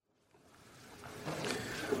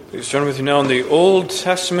Please turn with me now in the Old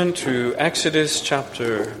Testament to Exodus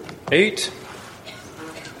chapter 8.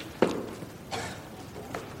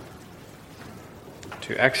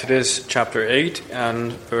 To Exodus chapter 8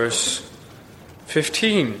 and verse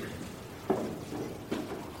 15.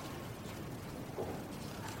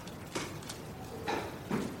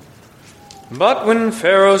 But when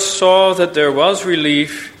Pharaoh saw that there was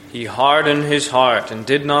relief, he hardened his heart and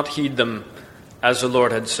did not heed them, as the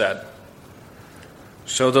Lord had said.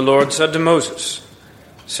 So the Lord said to Moses,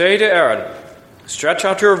 "Say to Aaron, stretch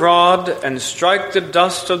out your rod and strike the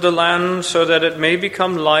dust of the land so that it may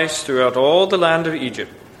become lice throughout all the land of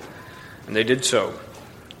Egypt." And they did so.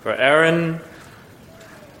 For Aaron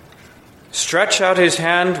stretched out his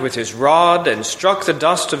hand with his rod and struck the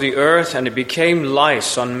dust of the earth, and it became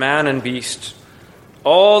lice on man and beast.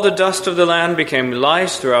 All the dust of the land became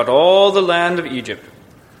lice throughout all the land of Egypt.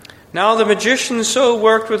 Now the magicians so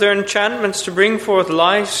worked with their enchantments to bring forth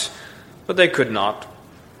lice, but they could not.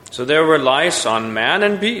 So there were lice on man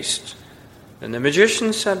and beast. Then the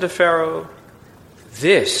magicians said to Pharaoh,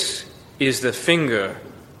 "This is the finger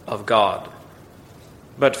of God."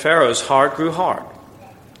 But Pharaoh's heart grew hard,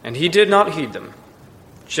 and he did not heed them,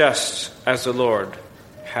 just as the Lord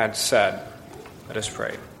had said. Let us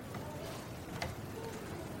pray.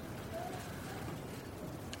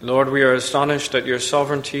 Lord, we are astonished at your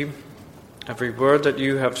sovereignty. Every word that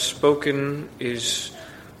you have spoken is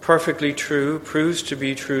perfectly true, proves to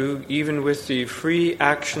be true, even with the free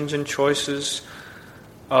actions and choices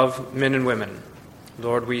of men and women.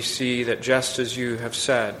 Lord, we see that just as you have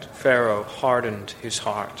said, Pharaoh hardened his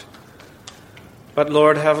heart. But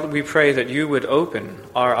Lord, we pray that you would open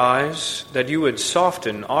our eyes, that you would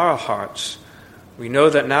soften our hearts. We know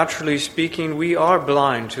that naturally speaking, we are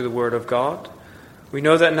blind to the word of God. We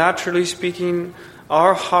know that naturally speaking,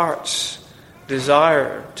 our hearts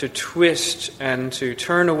desire to twist and to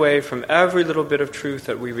turn away from every little bit of truth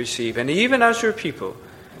that we receive. And even as your people,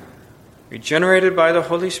 regenerated by the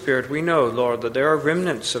Holy Spirit, we know, Lord, that there are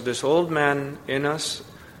remnants of this old man in us.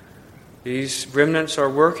 These remnants are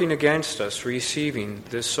working against us receiving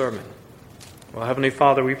this sermon. Well, Heavenly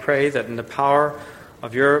Father, we pray that in the power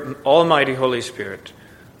of your almighty Holy Spirit,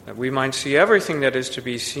 that we might see everything that is to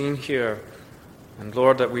be seen here. And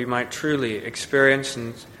Lord, that we might truly experience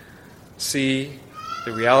and see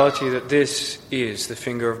the reality that this is the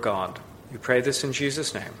finger of God. We pray this in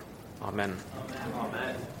Jesus' name. Amen.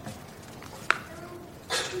 Amen.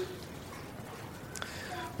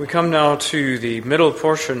 We come now to the middle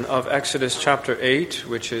portion of Exodus chapter 8,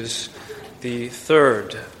 which is the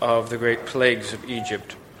third of the great plagues of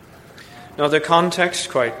Egypt. Now the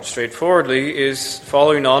context, quite straightforwardly, is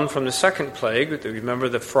following on from the second plague. Remember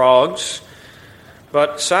the frogs.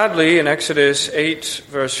 But sadly, in Exodus 8,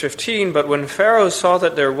 verse 15, but when Pharaoh saw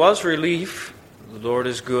that there was relief, the Lord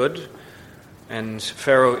is good, and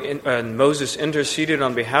Moses interceded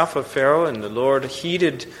on behalf of Pharaoh, and the Lord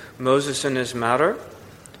heeded Moses in his matter.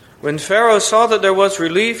 When Pharaoh saw that there was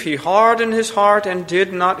relief, he hardened his heart and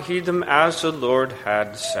did not heed them as the Lord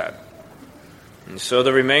had said. And so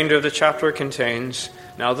the remainder of the chapter contains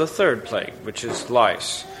now the third plague, which is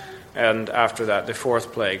lice, and after that the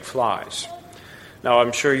fourth plague, flies. Now,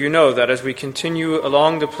 I'm sure you know that as we continue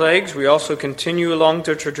along the plagues, we also continue along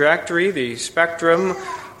the trajectory, the spectrum,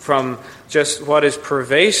 from just what is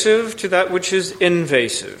pervasive to that which is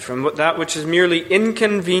invasive, from that which is merely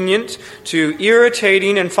inconvenient to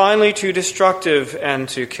irritating, and finally to destructive and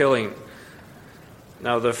to killing.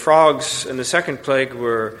 Now, the frogs in the second plague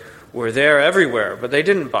were there everywhere, but they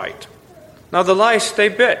didn't bite. Now, the lice, they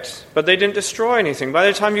bit, but they didn't destroy anything. By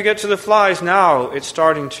the time you get to the flies, now it's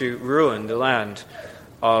starting to ruin the land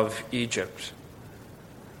of Egypt.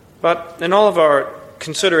 But in all of our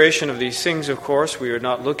consideration of these things, of course, we are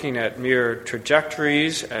not looking at mere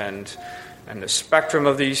trajectories and the spectrum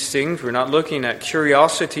of these things. We're not looking at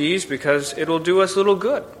curiosities because it'll do us little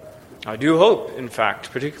good. I do hope, in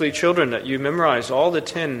fact, particularly children, that you memorize all the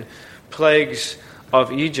 10 plagues of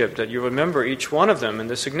Egypt, that you remember each one of them and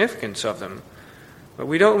the significance of them. But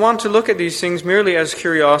we don't want to look at these things merely as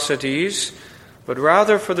curiosities, but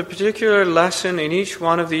rather for the particular lesson in each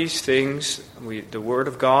one of these things. The Word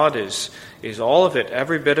of God is all of it,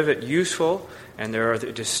 every bit of it, useful, and there are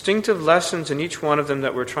the distinctive lessons in each one of them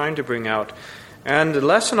that we're trying to bring out. And the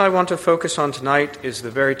lesson I want to focus on tonight is the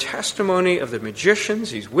very testimony of the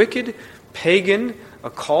magicians, these wicked, pagan,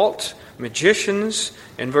 occult magicians.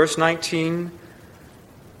 In verse 19,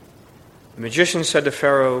 the magician said to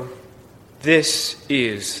Pharaoh, "This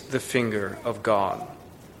is the finger of God."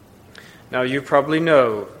 Now you probably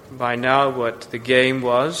know by now what the game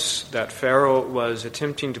was that Pharaoh was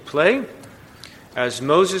attempting to play. as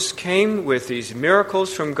Moses came with these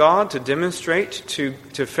miracles from God to demonstrate to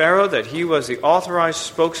Pharaoh that he was the authorized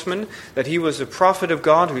spokesman, that he was the prophet of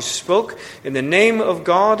God who spoke in the name of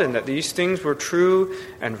God, and that these things were true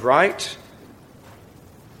and right,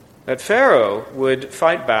 that Pharaoh would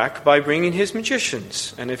fight back by bringing his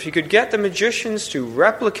magicians. And if he could get the magicians to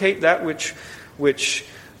replicate that which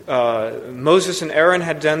Moses and Aaron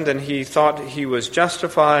had done, then he thought he was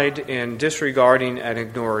justified in disregarding and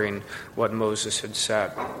ignoring what Moses had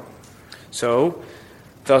said. So,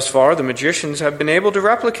 thus far, the magicians have been able to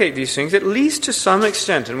replicate these things, at least to some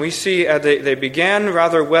extent. And we see they began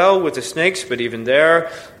rather well with the snakes, but even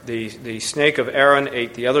there, the snake of Aaron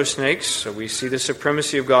ate the other snakes. So we see the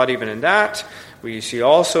supremacy of God even in that. We see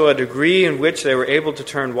also a degree in which they were able to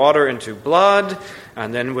turn water into blood.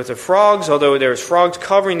 And then with the frogs, although there's frogs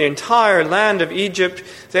covering the entire land of Egypt,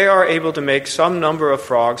 they are able to make some number of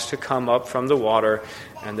frogs to come up from the water.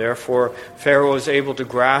 And therefore, Pharaoh is able to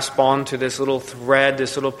grasp onto this little thread,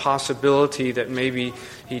 this little possibility that maybe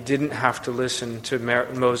he didn't have to listen to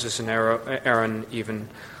Moses and Aaron even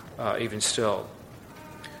still.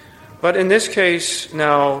 But in this case,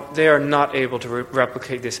 now, they are not able to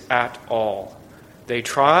replicate this at all. They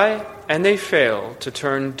try and they fail to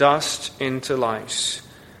turn dust into lice.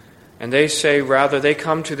 And they say, rather, they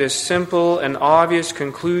come to this simple and obvious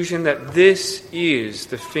conclusion that this is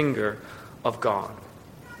the finger of God.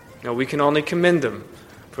 Now, we can only commend them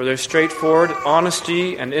for their straightforward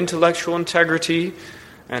honesty and intellectual integrity,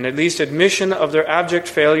 and at least admission of their abject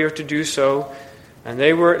failure to do so. And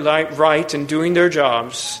they were right in doing their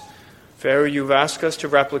jobs. Pharaoh, you've asked us to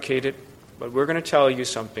replicate it, but we're going to tell you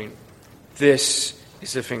something. This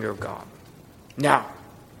is the finger of God. Now,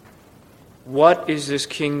 what is this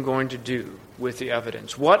king going to do with the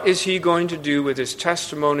evidence? What is he going to do with his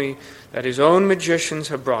testimony that his own magicians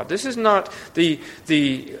have brought? This is not the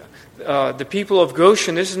people of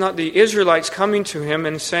Goshen. This is not the Israelites coming to him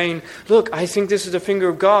and saying, look, I think this is the finger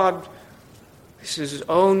of God. This is his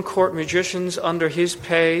own court magicians under his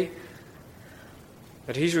pay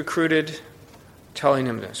that he's recruited telling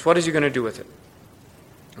him this. What is he going to do with it?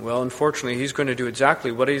 Well, unfortunately, he's going to do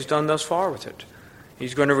exactly what he's done thus far with it.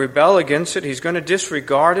 He's going to rebel against it. He's going to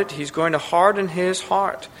disregard it. He's going to harden his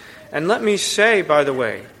heart. And let me say, by the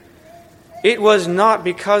way, it was not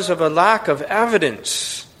because of a lack of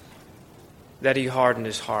evidence that he hardened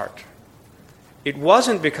his heart. It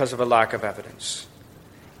wasn't because of a lack of evidence.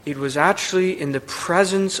 It was actually in the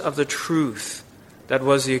presence of the truth that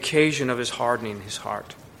was the occasion of his hardening his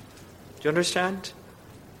heart. Do you understand?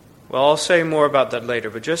 Well, I'll say more about that later,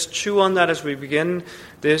 but just chew on that as we begin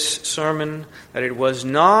this sermon, that it was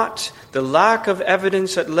not the lack of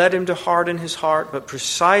evidence that led him to harden his heart, but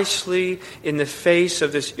precisely in the face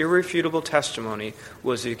of this irrefutable testimony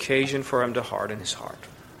was the occasion for him to harden his heart.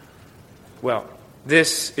 Well,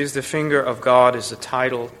 this is the finger of God is the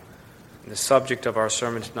title and the subject of our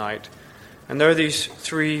sermon tonight. And there are these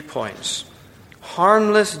 3 points.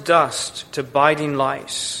 Harmless dust to biting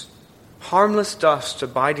lice. Harmless dust to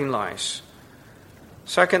biting lice.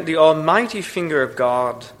 Second, the almighty finger of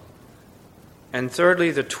God. And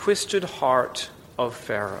thirdly, the twisted heart of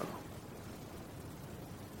Pharaoh.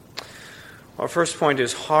 Our first point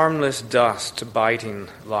is harmless dust to biting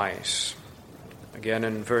lice. Again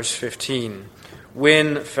in verse 15.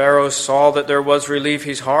 When Pharaoh saw that there was relief,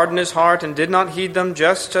 he hardened his heart and did not heed them,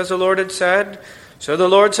 just as the Lord had said. So the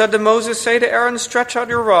Lord said to Moses, say to Aaron, stretch out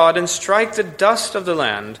your rod and strike the dust of the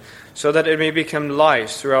land, so that it may become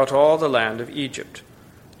lice throughout all the land of Egypt.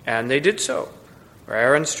 And they did so. For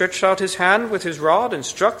Aaron stretched out his hand with his rod and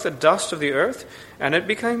struck the dust of the earth, and it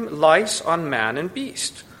became lice on man and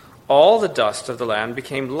beast. All the dust of the land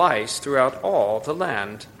became lice throughout all the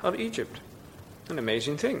land of Egypt. An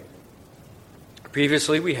amazing thing.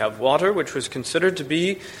 Previously, we have water, which was considered to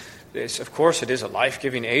be, of course, it is a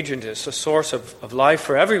life-giving agent. It's a source of life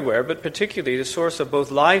for everywhere, but particularly the source of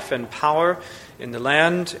both life and power in the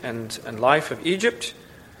land and life of Egypt.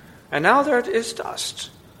 And now there is dust.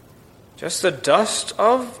 Just the dust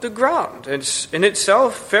of the ground. It's in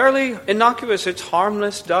itself fairly innocuous. It's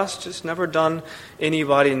harmless dust. It's never done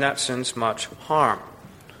anybody in that sense much harm.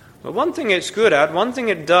 But one thing it's good at, one thing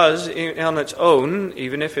it does on its own,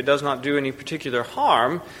 even if it does not do any particular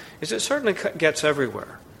harm, is it certainly gets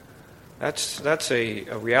everywhere. That's a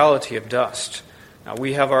reality of dust. Now,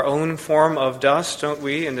 we have our own form of dust, don't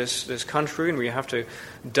we, in this country, and we have to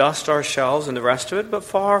dust our shelves and the rest of it, but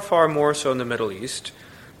far, far more so in the Middle East.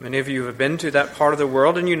 Many of you have been to that part of the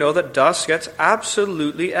world, and you know that dust gets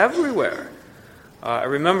absolutely everywhere. I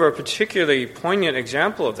remember a particularly poignant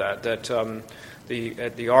example of that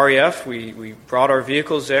At the RAF, we brought our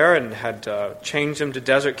vehicles there and had changed them to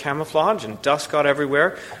desert camouflage, and dust got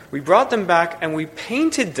everywhere. We brought them back and we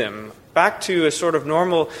painted them back to a sort of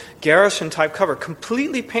normal garrison-type cover,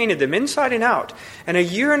 completely painted them inside and out. And a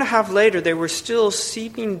year and a half later, they were still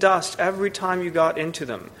seeping dust every time you got into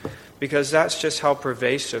them, because that's just how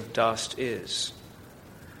pervasive dust is.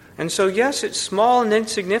 And so, yes, it's small and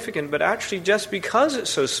insignificant, but actually just because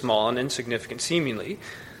it's so small and insignificant, seemingly,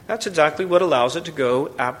 that's exactly what allows it to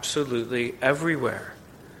go absolutely everywhere.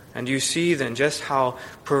 And you see then just how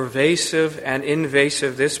pervasive and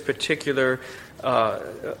invasive this particular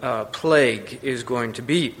plague is going to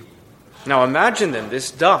be. Now imagine then this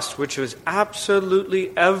dust, which was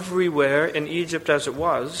absolutely everywhere in Egypt as it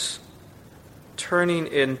was, turning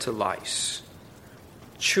into lice,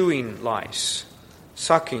 chewing lice,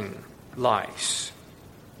 sucking lice.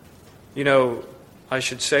 You know, I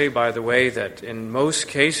should say, by the way, that in most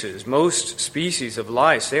cases, most species of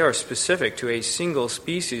lice, they are specific to a single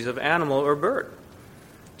species of animal or bird.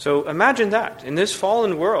 So imagine that. In this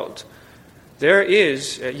fallen world, there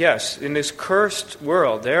is, in this cursed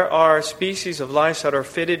world, there are species of lice that are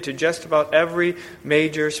fitted to just about every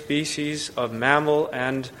major species of mammal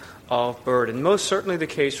and of bird, and most certainly the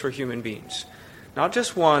case for human beings. Not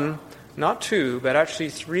just one, not two, but actually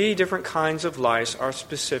 3 different kinds of lice are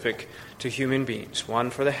specific to human beings.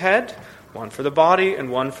 One for the head, one for the body,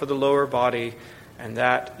 and one for the lower body. And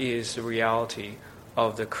that is the reality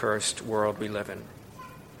of the cursed world we live in.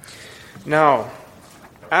 Now,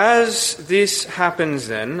 as this happens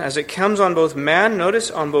then, as it comes on both man,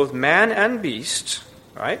 notice on both man and beast,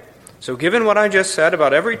 right? So given what I just said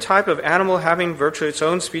about every type of animal having virtually its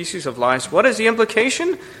own species of lice, what is the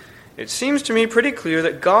implication? It seems to me pretty clear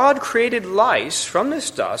that God created lice from this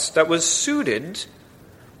dust that was suited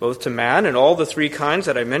both to man and all the 3 kinds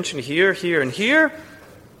that I mentioned here, here, and here,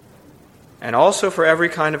 and also for every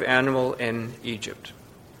kind of animal in Egypt.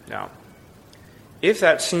 Now, if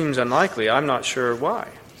that seems unlikely, I'm not sure why.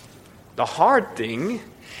 The hard thing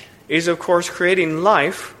is, of course, creating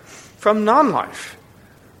life from non-life.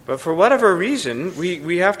 But for whatever reason,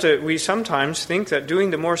 we sometimes think that doing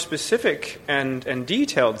the more specific and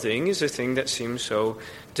detailed thing is the thing that seems so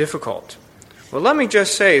difficult. Well, let me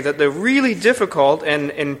just say that the really difficult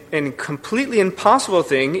and completely impossible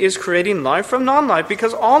thing is creating life from non-life,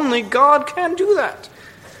 because only God can do that.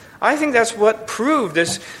 I think that's what proved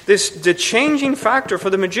the changing factor for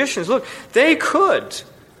the magicians. Look, they could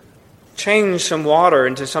change some water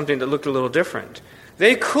into something that looked a little different.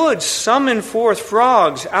 They could summon forth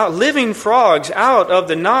living frogs out of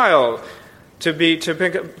the Nile to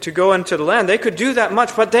go into the land. They could do that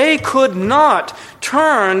much, but they could not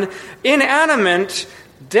turn inanimate,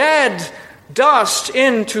 dead dust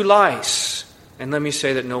into lice. And let me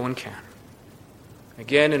say that no one can.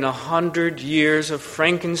 Again, in 100 years of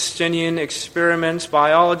Frankensteinian experiments,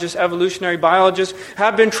 evolutionary biologists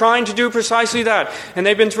have been trying to do precisely that. And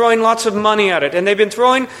they've been throwing lots of money at it. And they've been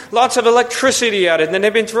throwing lots of electricity at it. And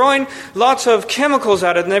they've been throwing lots of chemicals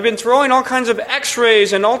at it. And they've been throwing all kinds of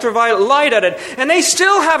X-rays and ultraviolet light at it. And they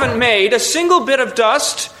still haven't made a single bit of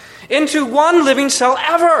dust into one living cell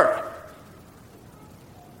ever.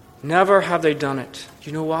 Never have they done it.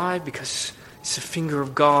 You know why? Because it's the finger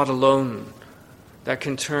of God alone that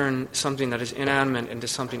can turn something that is inanimate into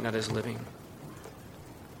something that is living.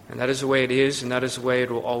 And that is the way it is, and that is the way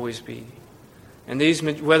it will always be. And these,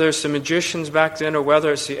 whether it's the magicians back then or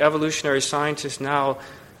whether it's the evolutionary scientists now,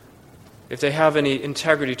 if they have any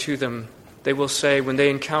integrity to them, they will say when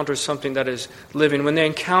they encounter something that is living, when they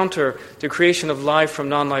encounter the creation of life from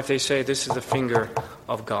non-life, they say this is the finger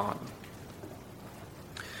of God.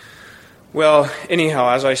 Well,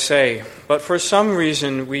 anyhow, as I say, but for some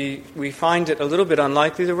reason we find it a little bit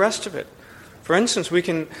unlikely the rest of it. For instance, we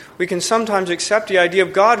can sometimes accept the idea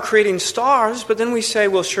of God creating stars, but then we say,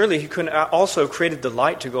 well, surely He couldn't also have created the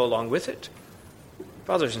light to go along with it.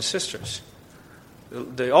 Brothers and sisters,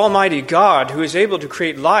 the Almighty God, who is able to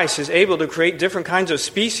create lice, is able to create different kinds of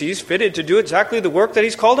species fitted to do exactly the work that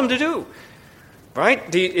He's called them to do.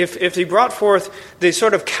 Right? If He brought forth the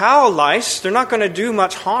sort of cow lice, they're not going to do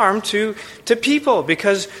much harm to people,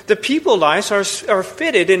 because the people lice are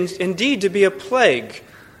fitted indeed to be a plague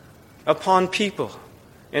upon people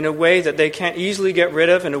in a way that they can't easily get rid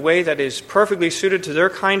of, in a way that is perfectly suited to their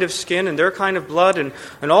kind of skin and their kind of blood and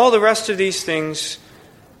all the rest of these things.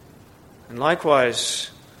 And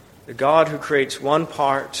likewise, the God who creates one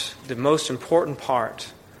part, the most important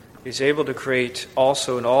part, is able to create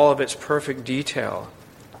also in all of its perfect detail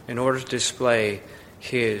in order to display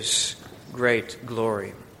His great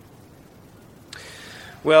glory.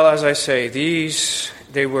 Well, as I say, these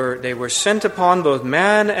they were sent upon both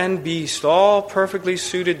man and beast, all perfectly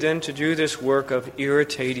suited then to do this work of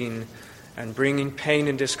irritating and bringing pain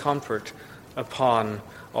and discomfort upon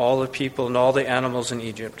all the people and all the animals in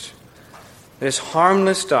Egypt. This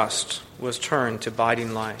harmless dust was turned to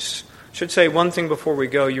biting lice. I should say one thing before we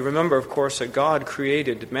go. You remember, of course, that God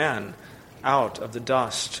created man out of the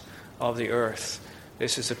dust of the earth.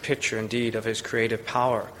 This is a picture, indeed, of his creative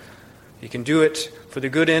power. He can do it for the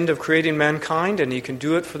good end of creating mankind, and he can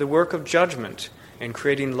do it for the work of judgment in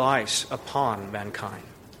creating lice upon mankind.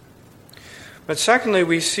 But secondly,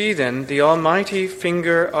 we see then the almighty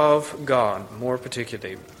finger of God, more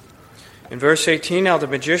particularly. In verse 18, now the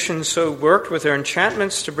magicians so worked with their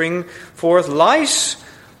enchantments to bring forth lice,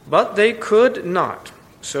 but they could not.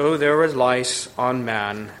 So there was lice on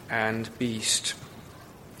man and beast.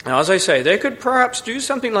 Now, as I say, they could perhaps do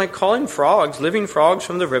something like calling frogs, living frogs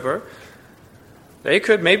from the river. They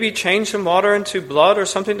could maybe change some water into blood or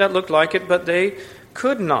something that looked like it, but they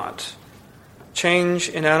could not change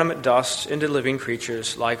inanimate dust into living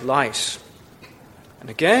creatures like lice. And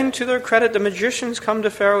again, to their credit, the magicians come to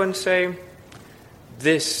Pharaoh and say,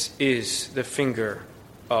 "This is the finger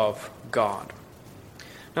of God."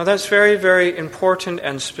 Now that's very, very important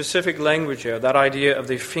and specific language here, that idea of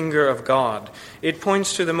the finger of God. It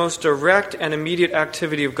points to the most direct and immediate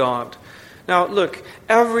activity of God. Now look,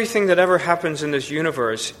 everything that ever happens in this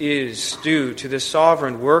universe is due to the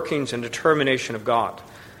sovereign workings and determination of God.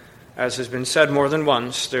 As has been said more than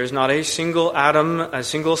once, there is not a single atom, a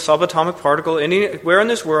single subatomic particle anywhere in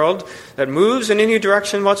this world that moves in any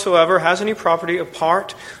direction whatsoever, has any property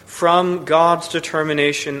apart from God's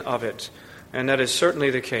determination of it. And that is certainly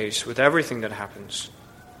the case with everything that happens.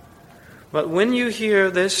 But when you hear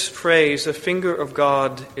this phrase, the finger of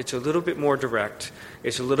God, it's a little bit more direct.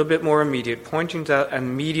 It's a little bit more immediate, pointing to that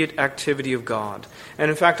immediate activity of God. And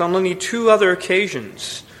in fact, on only two other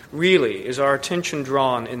occasions, really, is our attention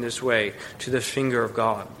drawn in this way to the finger of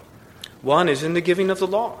God. One is in the giving of the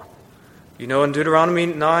law. You know, in Deuteronomy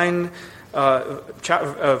 9,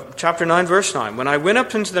 chapter 9, verse 9, when I went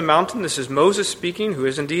up into the mountain, this is Moses speaking, who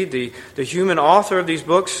is indeed the human author of these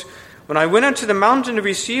books. When I went into the mountain to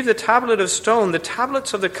receive the tablet of stone, the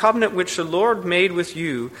tablets of the covenant which the Lord made with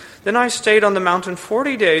you, then I stayed on the mountain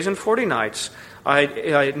 40 days and 40 nights.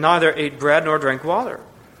 I neither ate bread nor drank water.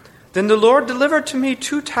 Then the Lord delivered to me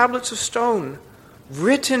 2 tablets of stone,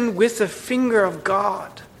 written with the finger of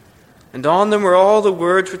God. And on them were all the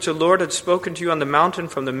words which the Lord had spoken to you on the mountain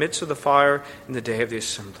from the midst of the fire in the day of the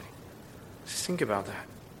assembly. Just think about that.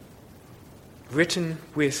 Written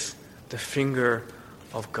with the finger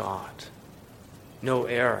of God. No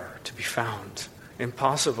error to be found.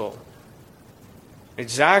 Impossible.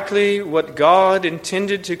 Exactly what God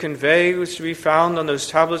intended to convey was to be found on those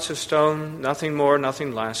tablets of stone, nothing more,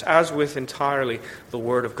 nothing less, as with entirely the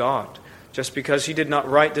Word of God. Just because he did not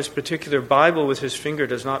write this particular Bible with his finger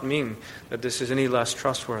does not mean that this is any less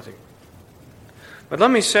trustworthy. But let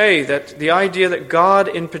me say that the idea that God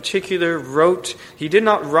in particular wrote, he did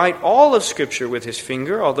not write all of Scripture with his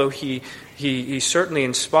finger, although he certainly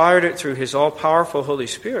inspired it through his all-powerful Holy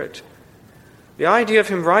Spirit. The idea of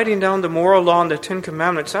him writing down the moral law and the 10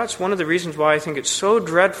 Commandments, that's one of the reasons why I think it's so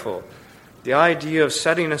dreadful, the idea of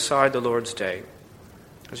setting aside the Lord's Day.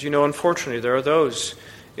 As you know, unfortunately, there are those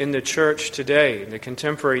in the church today, in the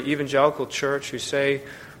contemporary evangelical church, who say,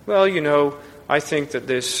 well, you know, I think that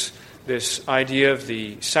this idea of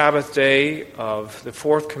the Sabbath day of the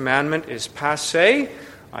 4th commandment is passé.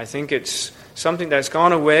 I think it's something that's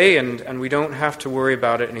gone away and we don't have to worry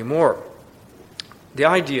about it anymore. The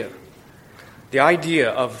idea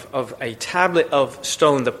of a tablet of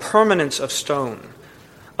stone, the permanence of stone,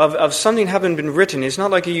 of something having been written. It's not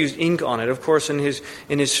like he used ink on it. Of course, in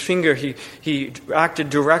his finger, he acted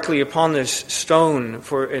directly upon this stone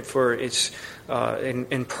for its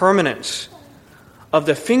in permanence. Of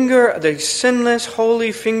the finger, the sinless,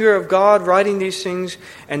 holy finger of God writing these things,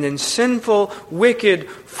 and then sinful, wicked,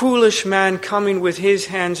 foolish man coming with his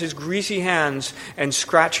hands, his greasy hands, and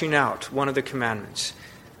scratching out one of the commandments.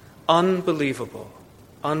 Unbelievable.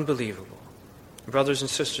 Unbelievable. Brothers and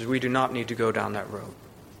sisters, we do not need to go down that road.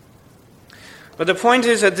 But the point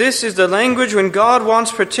is that this is the language when God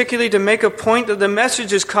wants particularly to make a point that the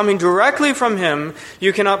message is coming directly from him.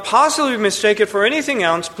 You cannot possibly mistake it for anything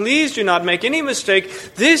else. Please do not make any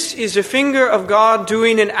mistake. This is the finger of God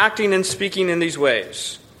doing and acting and speaking in these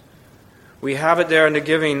ways. We have it there in the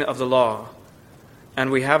giving of the law. And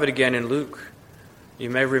we have it again in Luke. You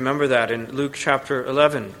may remember that in Luke chapter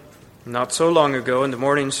 11. Not so long ago in the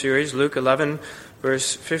morning series, Luke 11,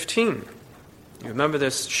 verse 15. You remember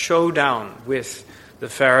this showdown with the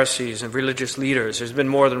Pharisees and religious leaders. There's been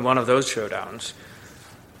more than one of those showdowns.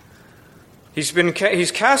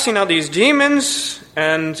 He's casting out these demons,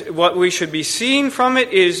 and what we should be seeing from it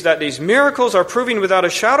is that these miracles are proving without a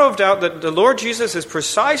shadow of doubt that the Lord Jesus is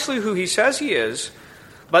precisely who he says he is.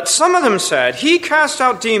 But some of them said, he cast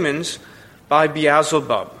out demons by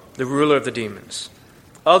Beelzebub, the ruler of the demons.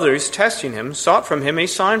 Others, testing him, sought from him a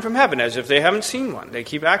sign from heaven, as if they haven't seen one. They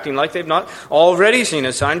keep acting like they've not already seen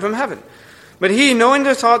a sign from heaven. But he, knowing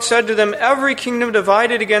their thoughts, said to them, every kingdom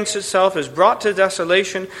divided against itself is brought to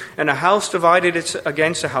desolation, and a house divided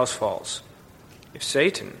against a house falls. If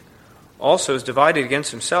Satan also is divided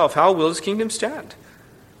against himself, how will his kingdom stand?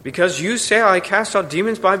 Because you say, I cast out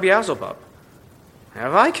demons by Beelzebub.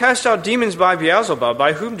 Have I cast out demons by Beelzebub?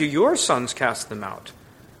 By whom do your sons cast them out?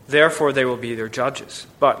 Therefore they will be their judges.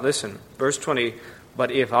 But listen, verse 20, but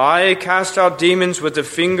if I cast out demons with the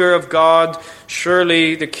finger of God,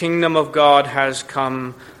 surely the kingdom of God has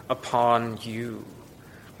come upon you.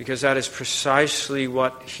 Because that is precisely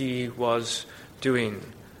what he was doing.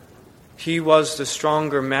 He was the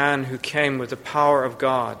stronger man who came with the power of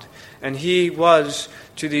God. And he was,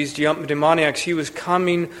 to these demoniacs, he was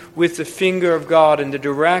coming with the finger of God and the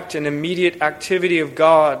direct and immediate activity of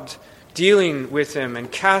God, dealing with them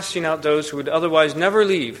and casting out those who would otherwise never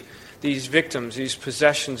leave these victims, these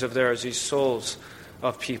possessions of theirs, these souls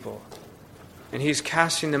of people. And he's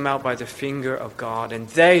casting them out by the finger of God. And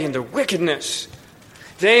they, in their wickedness,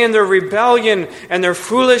 they in their rebellion and their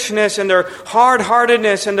foolishness and their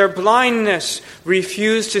hard-heartedness and their blindness,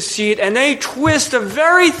 refuse to see it. And they twist the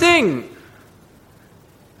very thing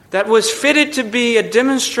that was fitted to be a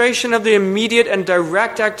demonstration of the immediate and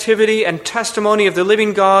direct activity and testimony of the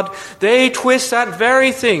living God. They twist that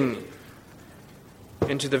very thing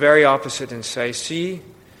into the very opposite and say, see,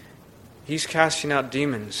 he's casting out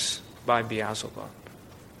demons by Beelzebub.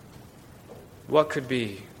 What could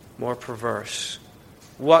be more perverse?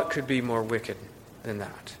 What could be more wicked than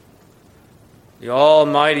that? The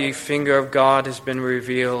almighty finger of God has been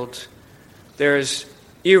revealed. There is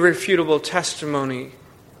irrefutable testimony,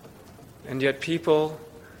 and yet people,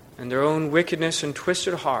 in their own wickedness and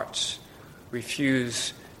twisted hearts,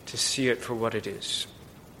 refuse to see it for what it is.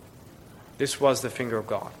 This was the finger of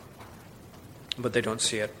God, but they don't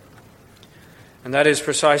see it. And that is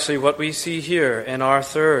precisely what we see here in our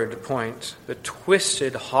third point, the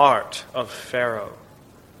twisted heart of Pharaoh.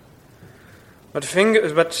 And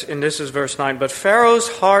this is verse 9, but Pharaoh's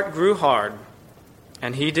heart grew hard,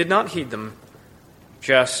 and he did not heed them,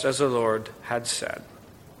 just as the Lord had said.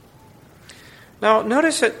 Now,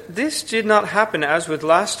 notice that this did not happen as with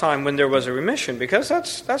last time when there was a remission, because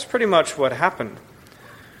that's pretty much what happened.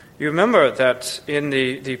 You remember that in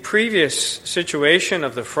the previous situation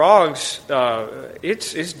of the frogs,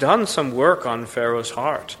 it's done some work on Pharaoh's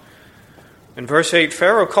heart. In verse 8,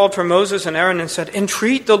 Pharaoh called for Moses and Aaron and said,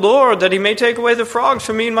 entreat the Lord that he may take away the frogs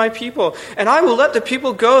from me and my people, and I will let the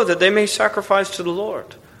people go that they may sacrifice to the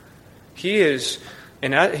Lord. He is,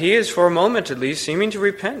 for a moment at least, seeming to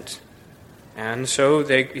repent. And so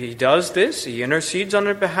he does this. He intercedes on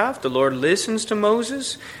their behalf. The Lord listens to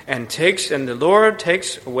Moses and the Lord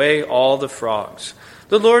takes away all the frogs.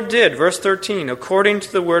 The Lord did, verse 13, according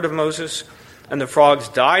to the word of Moses, and the frogs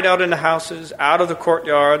died out in the houses, out of the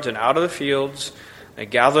courtyards, and out of the fields. They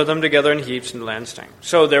gathered them together in heaps, and the land stank.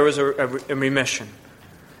 So there was a remission.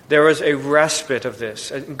 There was a respite of this.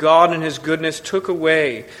 God in his goodness took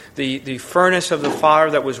away the furnace of the fire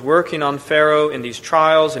that was working on Pharaoh in these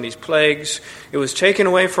trials and these plagues. It was taken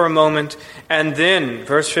away for a moment. And then,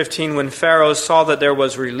 verse 15, when Pharaoh saw that there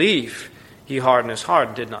was relief, he hardened his heart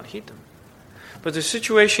and did not heed them. But the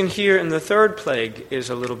situation here in the third plague is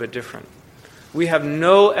a little bit different. We have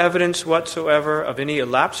no evidence whatsoever of any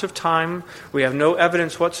elapse of time. We have no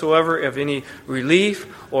evidence whatsoever of any relief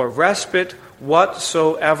or respite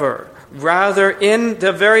whatsoever. Rather, in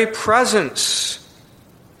the very presence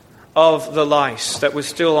of the lice that was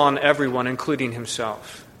still on everyone, including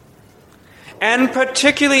himself. And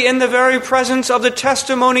particularly in the very presence of the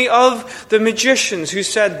testimony of the magicians who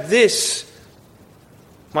said, this,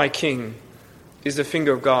 my king, is the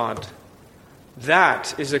finger of God.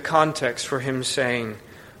 That is the context for him saying,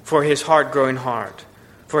 for his heart growing hard,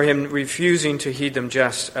 for him refusing to heed them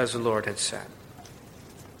just as the Lord had said.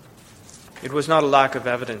 It was not a lack of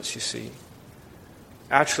evidence, you see.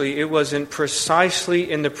 Actually, it was precisely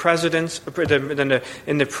in the presence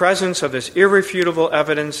of this irrefutable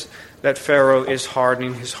evidence that Pharaoh is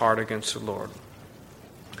hardening his heart against the Lord.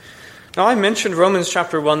 Now, I mentioned Romans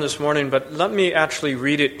chapter 1 this morning, but let me actually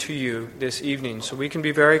read it to you this evening so we can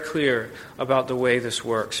be very clear about the way this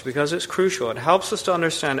works, because it's crucial. It helps us to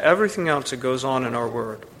understand everything else that goes on in our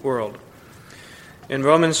world. In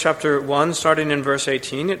Romans chapter 1, starting in verse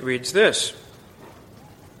 18, it reads this.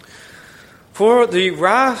 For the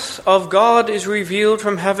wrath of God is revealed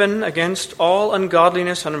from heaven against all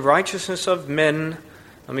ungodliness and unrighteousness of men.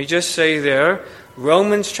 Let me just say there,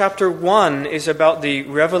 Romans chapter 1 is about the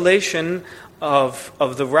revelation of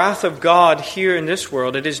the wrath of God here in this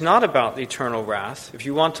world. It is not about the eternal wrath. If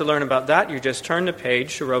you want to learn about that, you just turn the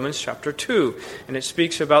page to Romans chapter 2, and it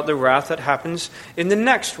speaks about the wrath that happens in the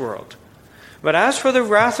next world. But as for the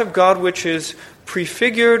wrath of God, which is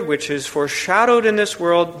prefigured, which is foreshadowed in this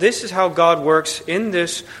world, this is how God works in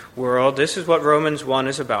this world. This is what Romans 1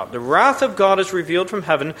 is about. The wrath of God is revealed from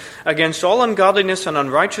heaven against all ungodliness and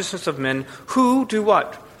unrighteousness of men who do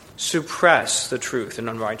what? Suppress the truth in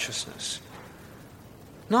unrighteousness.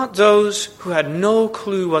 Not those who had no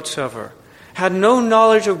clue whatsoever, had no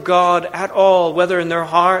knowledge of God at all, whether in their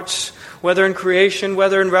hearts, whether in creation,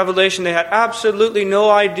 whether in revelation. They had absolutely no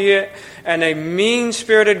idea, and a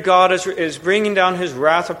mean-spirited God is bringing down his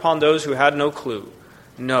wrath upon those who had no clue.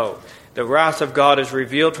 No, the wrath of God is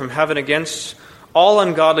revealed from heaven against all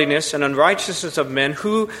ungodliness and unrighteousness of men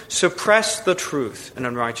who suppress the truth and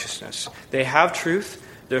unrighteousness. They have truth,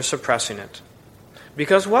 they're suppressing it.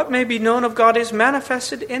 Because what may be known of God is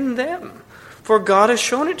manifested in them. For God has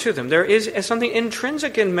shown it to them. There is something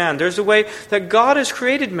intrinsic in man. There's a way that God has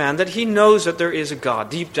created man, that he knows that there is a God.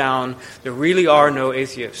 Deep down, there really are no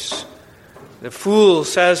atheists. The fool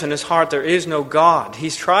says in his heart there is no God. He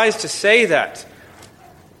tries to say that.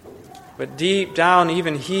 But deep down,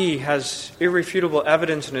 even he has irrefutable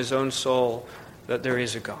evidence in his own soul that there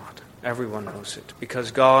is a God. Everyone knows it, because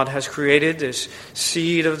God has created this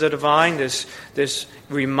seed of the divine, this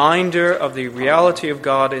reminder of the reality of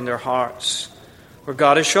God in their hearts, where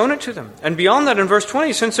God has shown it to them. And beyond that, in verse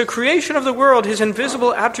 20, since the creation of the world, his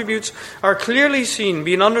invisible attributes are clearly seen,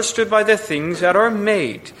 being understood by the things that are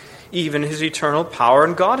made, even his eternal power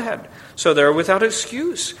and Godhead. So they're without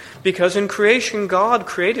excuse, because in creation God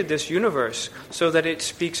created this universe so that it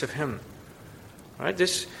speaks of him. Right?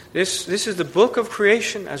 This is the book of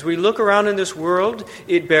creation. As we look around in this world,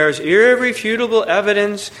 it bears irrefutable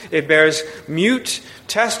evidence. It bears mute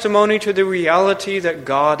testimony to the reality that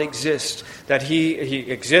God exists. That He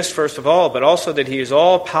exists, first of all, but also that He is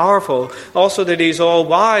all-powerful. Also that He is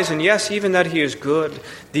all-wise, and yes, even that He is good.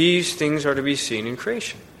 These things are to be seen in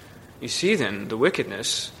creation. You see, then, the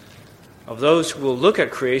wickedness of those who will look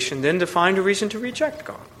at creation then to find a reason to reject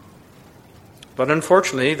God. But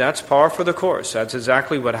unfortunately, that's par for the course. That's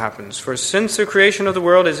exactly what happens. For since the creation of the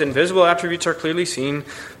world, his invisible attributes are clearly seen,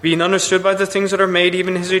 being understood by the things that are made,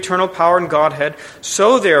 even his eternal power and Godhead,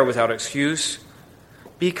 so they are without excuse.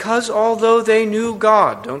 Because although they knew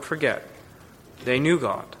God, don't forget, they knew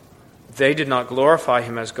God, they did not glorify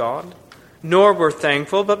him as God, nor were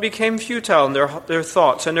thankful, but became futile in their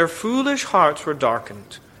thoughts, and their foolish hearts were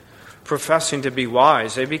darkened. Professing to be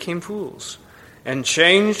wise, they became fools, and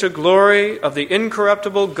changed the glory of the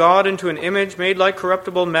incorruptible God into an image made like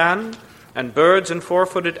corruptible man, and birds and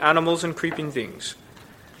four-footed animals and creeping things.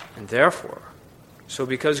 And therefore, so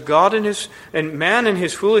because God and man in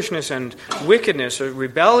his foolishness and wickedness are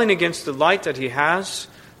rebelling against the light that he has,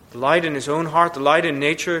 the light in his own heart, the light in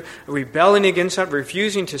nature, rebelling against that,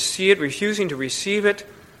 refusing to see it, refusing to receive it,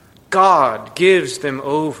 God gives them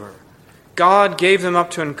over. God gave them up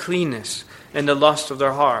to uncleanness and the lust of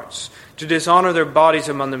their hearts, to dishonor their bodies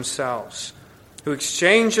among themselves, who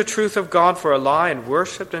exchanged the truth of God for a lie and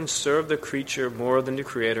worshipped and served the creature more than the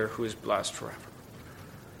Creator, who is blessed forever.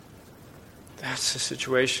 That's the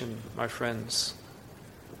situation, my friends.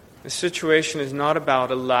 The situation is not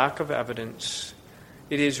about a lack of evidence.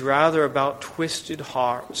 It is rather about twisted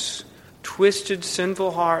hearts, twisted,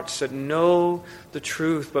 sinful hearts that know the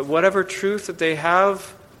truth, but whatever truth that they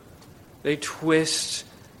have, they twist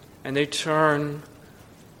and they turn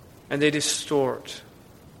and they distort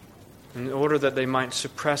in order that they might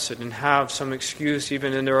suppress it and have some excuse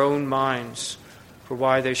even in their own minds for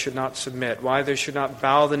why they should not submit, why they should not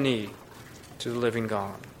bow the knee to the living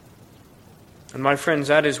God. And my friends,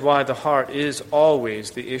 that is why the heart is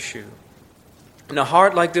always the issue. In a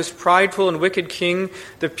heart like this prideful and wicked king,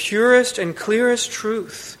 the purest and clearest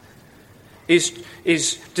truth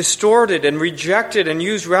is distorted and rejected and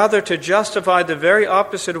used rather to justify the very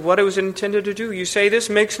opposite of what it was intended to do. You say, this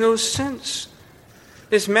makes no sense.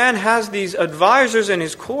 This man has these advisors in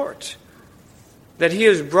his court that he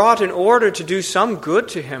has brought in order to do some good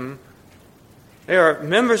to him. They are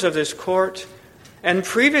members of this court, and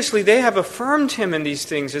previously they have affirmed him in these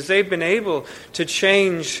things as they've been able to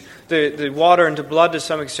change the water into blood to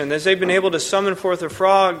some extent, as they've been able to summon forth the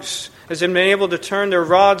frogs, as they've been able to turn their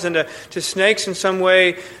rods into snakes in some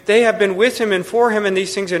way. They have been with him and for him in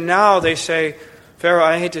these things, and now they say, Pharaoh,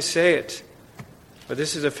 I hate to say it, but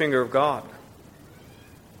this is the finger of God.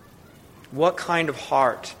 What kind of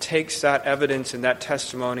heart takes that evidence and that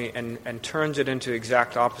testimony and turns it into the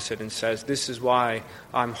exact opposite and says, this is why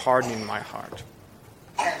I'm hardening my heart?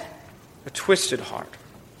 A twisted heart.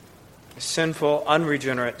 A sinful,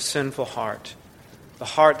 unregenerate, sinful heart. The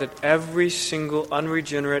heart that every single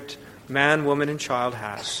unregenerate man, woman, and child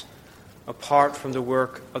has, apart from the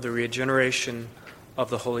work of the regeneration of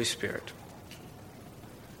the Holy Spirit.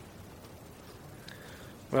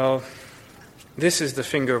 Well, this is the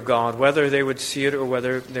finger of God, whether they would see it or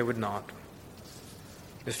whether they would not.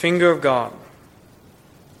 The finger of God.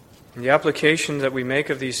 And the application that we make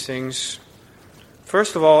of these things,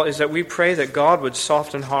 first of all, is that we pray that God would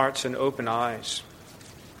soften hearts and open eyes.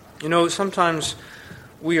 You know, sometimes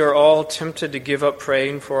we are all tempted to give up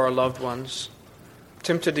praying for our loved ones,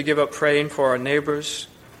 tempted to give up praying for our neighbors.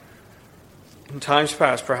 In times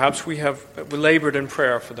past, perhaps we have labored in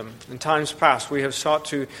prayer for them. In times past, we have sought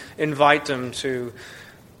to invite them to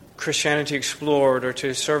Christianity Explored or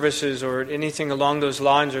to services or anything along those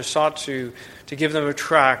lines, or sought to give them a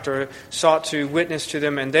tract or sought to witness to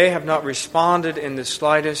them, and they have not responded in the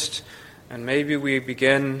slightest, and maybe we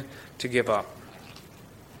begin to give up.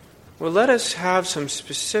 Well, let us have some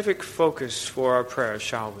specific focus for our prayers,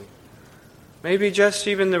 shall we? Maybe just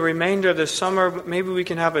even the remainder of the summer, maybe we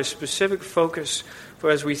can have a specific focus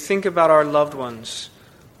for as we think about our loved ones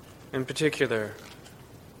in particular,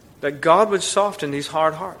 that God would soften these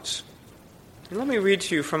hard hearts. And let me read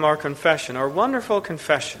to you from our confession, our wonderful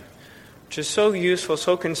confession, which is so useful,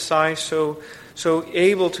 so concise, so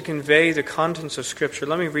able to convey the contents of Scripture.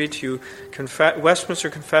 Let me read to you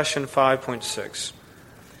Westminster Confession 5.6.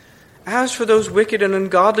 As for those wicked and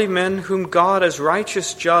ungodly men whom God as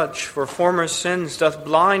righteous judge for former sins doth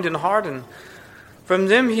blind and harden, from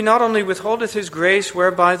them he not only withholdeth his grace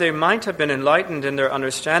whereby they might have been enlightened in their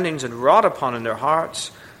understandings and wrought upon in their hearts,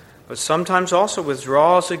 but sometimes also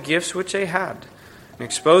withdraws the gifts which they had, and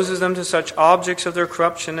exposes them to such objects of their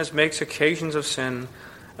corruption as makes occasions of sin,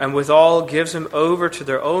 and withal gives them over to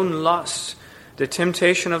their own lusts, the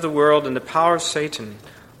temptation of the world and the power of Satan,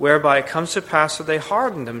 whereby it comes to pass that they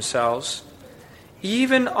harden themselves,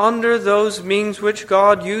 even under those means which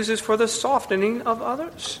God uses for the softening of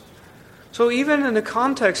others. So even in the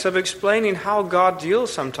context of explaining how God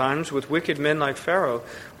deals sometimes with wicked men like Pharaoh,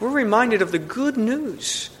 we're reminded of the good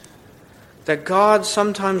news that God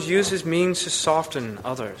sometimes uses means to soften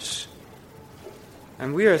others.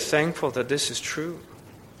 And we are thankful that this is true.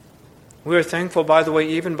 We are thankful, by the way,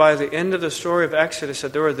 even by the end of the story of Exodus,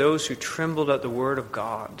 that there were those who trembled at the word of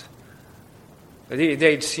God.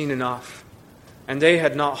 They'd seen enough. And they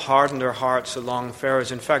had not hardened their hearts along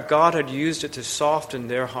Pharaoh's. In fact, God had used it to soften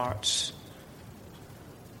their hearts.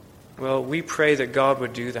 Well, we pray that God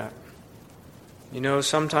would do that. You know,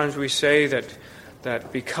 sometimes we say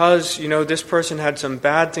that because, this person had some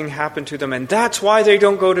bad thing happen to them, and that's why they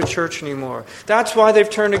don't go to church anymore. That's why they've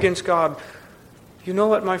turned against God. You know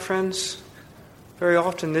what, my friends? Very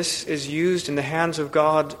often this is used in the hands of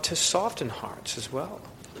God to soften hearts as well.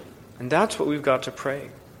 And that's what we've got to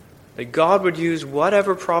pray. That God would use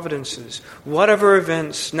whatever providences, whatever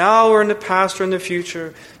events, now or in the past or in the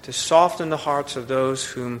future, to soften the hearts of those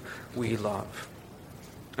whom we love.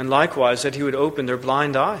 And likewise, that He would open their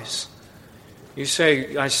blind eyes. You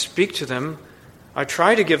say, I speak to them, I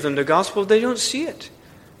try to give them the gospel, they don't see it.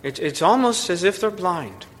 It's almost as if they're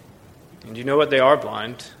blind. And you know what? They are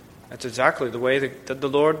blind. That's exactly the way that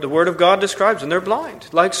the Word of God describes them. They're blind,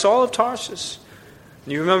 like Saul of Tarsus.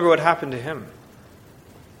 And you remember what happened to him.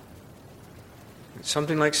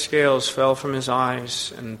 Something like scales fell from his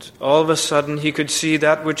eyes, and all of a sudden he could see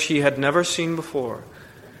that which he had never seen before.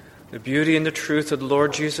 The beauty and the truth of the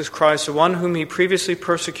Lord Jesus Christ, the one whom he previously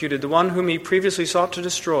persecuted, the one whom he previously sought to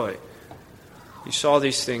destroy. He saw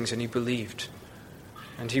these things and he believed.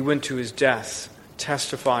 And he went to his death,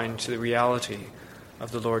 testifying to the reality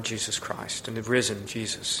of the Lord Jesus Christ and the risen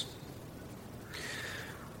Jesus.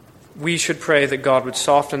 We should pray that God would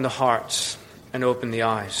soften the hearts and open the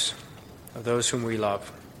eyes of those whom we love.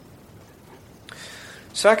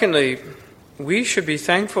 Secondly, we should be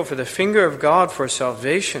thankful for the finger of God for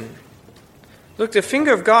salvation. Look, the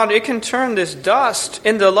finger of God, it can turn this dust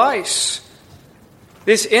into lice.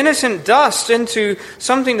 This innocent dust into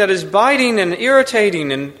something that is biting and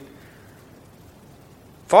irritating, and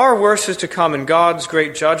far worse is to come in God's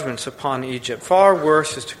great judgments upon Egypt. Far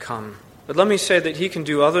worse is to come. But let me say that He can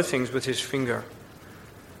do other things with His finger.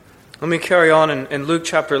 Let me carry on in Luke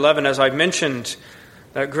chapter 11. As I mentioned,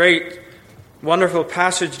 that great, wonderful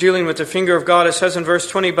passage dealing with the finger of God. It says in verse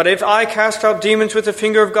 20, "But if I cast out demons with the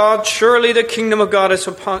finger of God, surely the kingdom of God has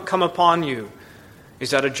come upon you." Is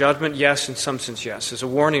that a judgment? Yes, in some sense, yes. It's a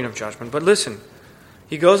warning of judgment. But listen,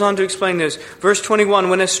 He goes on to explain this. Verse 21,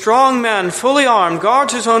 when a strong man, fully armed,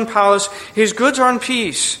 guards his own palace, his goods are in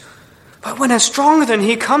peace. But when a stronger than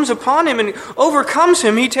he comes upon him and overcomes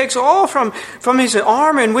him, he takes all from his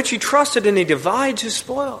armor in which he trusted, and he divides his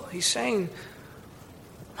spoil. He's saying,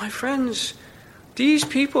 my friends, these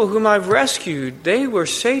people whom I've rescued, they were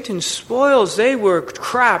Satan's spoils. They were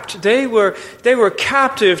trapped. They were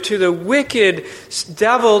captive to the wicked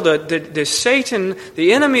devil, the Satan,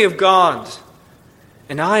 the enemy of God.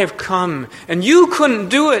 And I have come, and you couldn't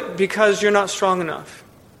do it because you're not strong enough.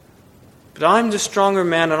 But I'm the stronger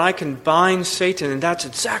man, and I can bind Satan, and that's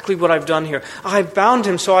exactly what I've done here. I bound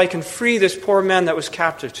him so I can free this poor man that was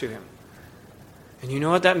captive to him. And you know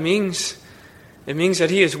what that means? It means that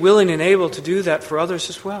he is willing and able to do that for others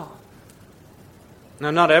as well.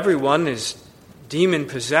 Now, not everyone is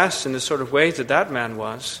demon-possessed in the sort of way that that man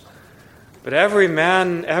was. But every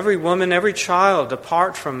man, every woman, every child,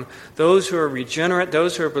 apart from those who are regenerate,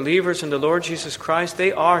 those who are believers in the Lord Jesus Christ,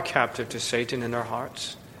 they are captive to Satan in their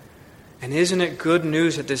hearts. And isn't it good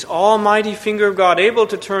news that this almighty finger of God, able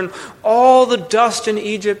to turn all the dust in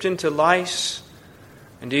Egypt into lice,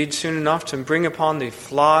 indeed soon enough to bring upon the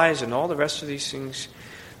flies and all the rest of these things,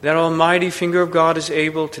 that almighty finger of God is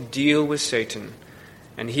able to deal with Satan.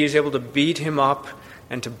 And he is able to beat him up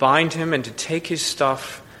and to bind him and to take his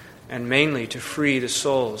stuff, and mainly to free the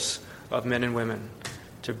souls of men and women,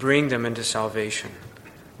 to bring them into salvation.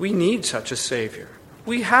 We need such a Savior.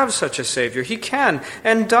 We have such a Savior. He can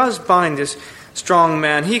and does bind this strong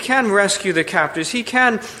man. He can rescue the captives. He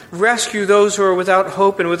can rescue those who are without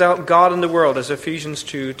hope and without God in the world, as Ephesians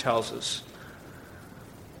 2 tells us.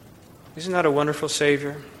 Isn't that a wonderful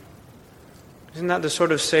Savior? Isn't that the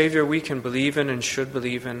sort of Savior we can believe in and should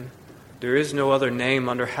believe in? There is no other name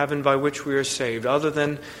under heaven by which we are saved other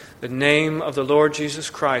than the name of the Lord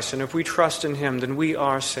Jesus Christ. And if we trust in Him, then we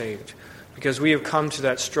are saved, because we have come to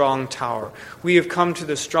that strong tower. We have come to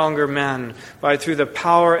the stronger man. Through the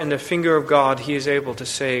power and the finger of God, He is able to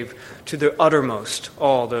save to the uttermost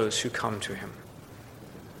all those who come to Him.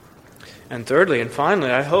 And thirdly and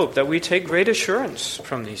finally, I hope that we take great assurance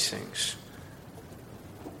from these things.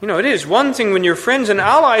 You know, it is one thing when your friends and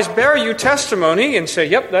allies bear you testimony and say,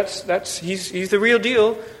 yep, he's the real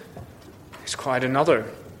deal. It's quite another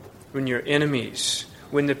when your enemies,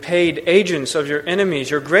 when the paid agents of your enemies,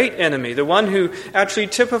 your great enemy, the one who actually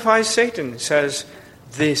typifies Satan, says,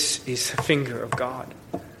 this is the finger of God.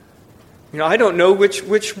 You know, I don't know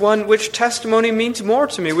which testimony means more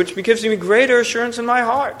to me, which gives me greater assurance in my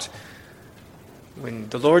heart. When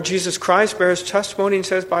the Lord Jesus Christ bears testimony and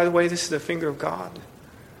says, by the way, this is the finger of God.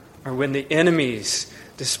 Or when the enemies,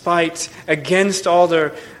 against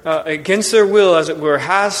their will, as it were,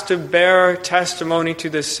 has to bear testimony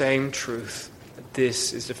to the same truth. That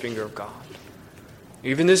this is the finger of God.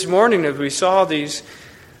 Even this morning, as we saw these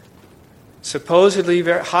supposedly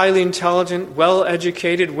very highly intelligent,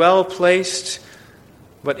 well-educated, well-placed,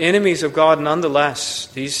 but enemies of God nonetheless,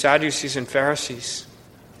 these Sadducees and Pharisees,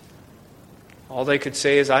 all they could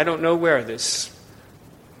say is, I don't know where this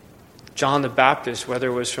John the Baptist, whether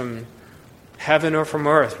it was from heaven or from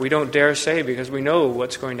earth, we don't dare say, because we know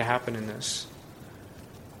what's going to happen in this.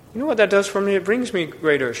 You know what that does for me? It brings me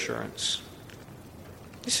greater assurance.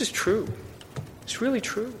 This is true. It's really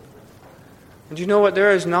true. And you know what?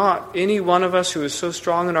 There is not any one of us who is so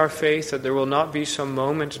strong in our faith that there will not be some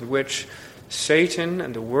moment in which Satan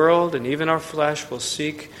and the world and even our flesh will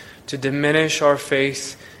seek to diminish our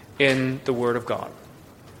faith in the Word of God.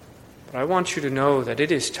 But I want you to know that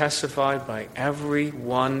it is testified by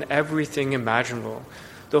everyone, everything imaginable.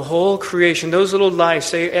 The whole creation, those little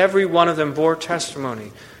life, every one of them bore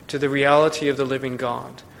testimony to the reality of the living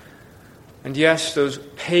God. And yes, those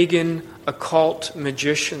pagan, occult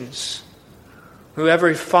magicians, who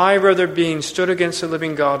every fiber of their being stood against the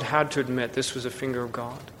living God, had to admit this was a finger of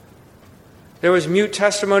God. There was mute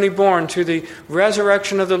testimony borne to the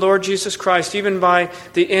resurrection of the Lord Jesus Christ, even by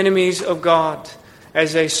the enemies of God,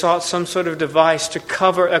 as they sought some sort of device to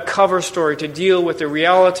cover a cover story to deal with the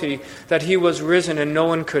reality that He was risen, and no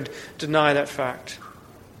one could deny that fact.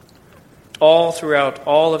 All throughout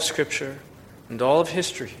all of Scripture and all of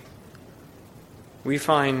history, we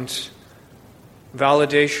find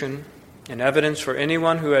validation and evidence for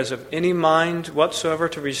anyone who has of any mind whatsoever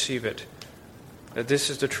to receive it, that this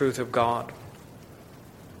is the truth of God,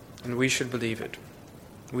 and we should believe it.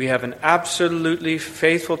 We have an absolutely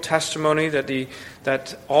faithful testimony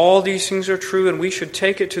that all these things are true, and we should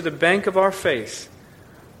take it to the bank of our faith,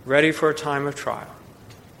 ready for a time of trial.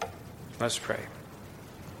 Let's pray.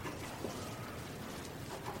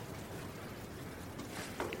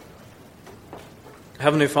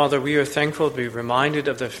 Heavenly Father, we are thankful to be reminded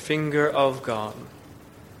of the finger of God.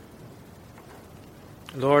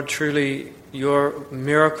 Lord, truly your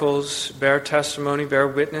miracles bear testimony, bear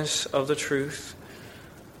witness of the truth.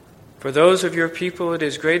 For those of your people it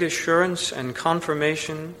is great assurance and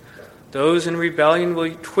confirmation. Those in rebellion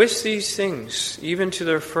will twist these things even to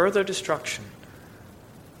their further destruction.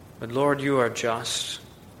 But Lord, you are just.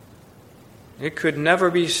 It could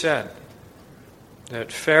never be said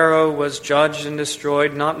that Pharaoh was judged and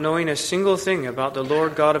destroyed not knowing a single thing about the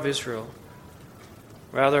Lord God of Israel.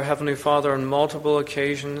 Rather, Heavenly Father, on multiple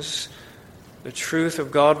occasions, the truth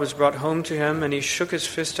of God was brought home to him, and he shook his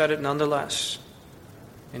fist at it nonetheless.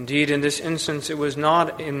 Indeed, in this instance, it was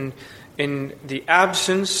not in the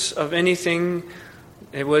absence of anything.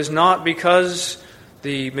 It was not because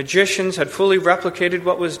the magicians had fully replicated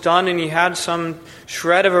what was done and he had some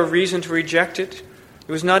shred of a reason to reject it.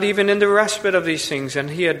 It was not even in the respite of these things, and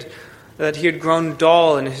that he had grown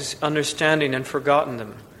dull in his understanding and forgotten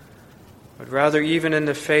them. But rather, even in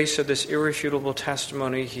the face of this irrefutable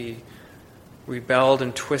testimony, he rebelled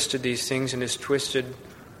and twisted these things in his twisted,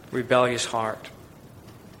 rebellious heart.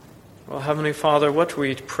 Well, Heavenly Father, what do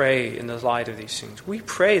we pray in the light of these things? We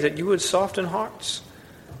pray that you would soften hearts.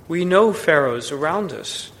 We know Pharaohs around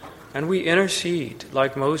us, and we intercede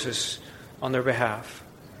like Moses on their behalf.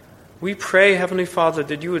 We pray, Heavenly Father,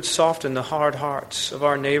 that you would soften the hard hearts of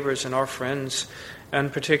our neighbors and our friends,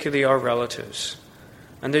 and particularly our relatives.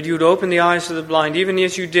 And that you would open the eyes of the blind, even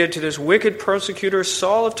as you did to this wicked persecutor,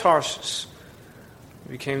 Saul of Tarsus,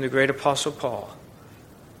 who became the great Apostle Paul.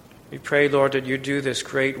 We pray, Lord, that you do this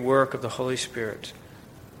great work of the Holy Spirit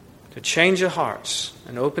to change the hearts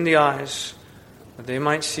and open the eyes, that they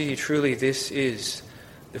might see truly this is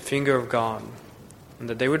the finger of God, and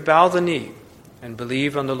that they would bow the knee and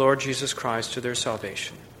believe on the Lord Jesus Christ to their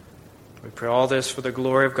salvation. We pray all this for the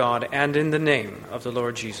glory of God and in the name of the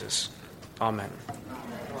Lord Jesus. Amen.